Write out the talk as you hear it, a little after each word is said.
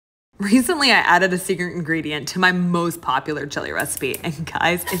Recently, I added a secret ingredient to my most popular chili recipe, and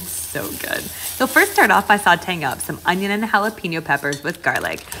guys, it's so good. So first start off by sauteing up some onion and jalapeno peppers with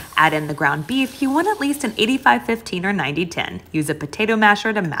garlic. Add in the ground beef. You want at least an 85-15 or 90-10. Use a potato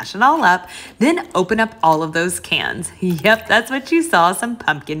masher to mash it all up. Then open up all of those cans. Yep, that's what you saw, some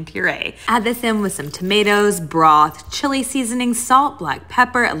pumpkin puree. Add this in with some tomatoes, broth, chili seasoning, salt, black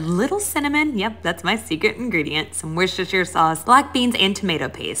pepper, a little cinnamon. Yep, that's my secret ingredient. Some Worcestershire sauce, black beans, and tomato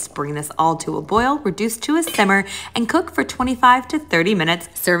paste. Bring this all to a boil, reduce to a simmer, and cook for 25 to 30 minutes.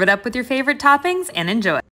 Serve it up with your favorite toppings and enjoy.